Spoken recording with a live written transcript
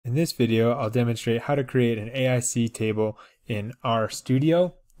In this video, I'll demonstrate how to create an AIC table in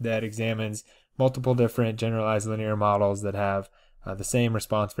RStudio that examines multiple different generalized linear models that have the same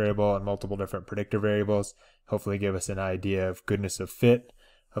response variable and multiple different predictor variables. Hopefully give us an idea of goodness of fit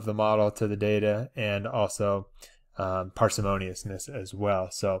of the model to the data, and also parsimoniousness as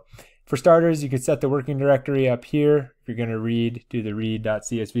well. So for starters, you could set the working directory up here. If you're going to read, do the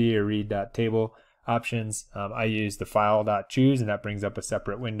read.csv or read.table options. I use the file.choose, and that brings up a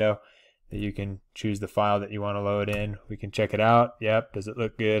separate window that you can choose the file that you want to load in. We can check it out. Yep, does it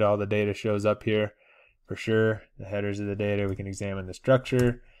look good? All the data shows up here for sure. The headers of the data. We can examine the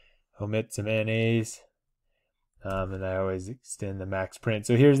structure, omit some NAs, and I always extend the max print.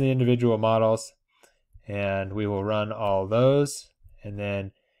 So here's the individual models, and we will run all those. And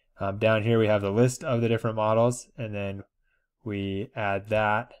then down here we have the list of the different models, and then we add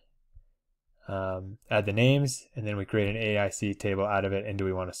that. Add the names, and then we create an AIC table out of it. And do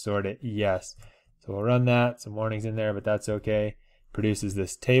we want to sort it? Yes. So we'll run that. Some warnings in there, but that's okay. Produces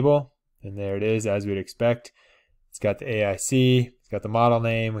this table, and there it is, as we'd expect. It's got the AIC, it's got the model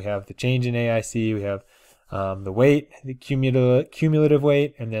name, we have the change in AIC, we have the weight, the cumulative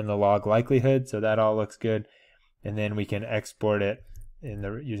weight, and then the log likelihood. So that all looks good. And then we can export it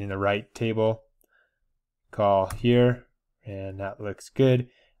using the write table call here, and that looks good.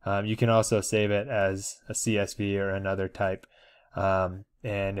 You can also save it as a CSV or another type. And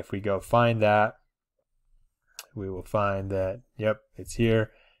if we go find that, we will find that, yep, it's here.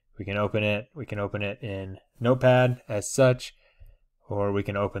 We can open it. We can open it in Notepad as such, or we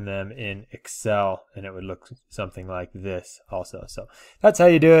can open them in Excel, and it would look something like this also. So that's how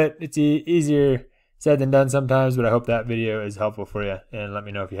you do it. It's easier said than done sometimes, but I hope that video is helpful for you, and let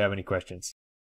me know if you have any questions.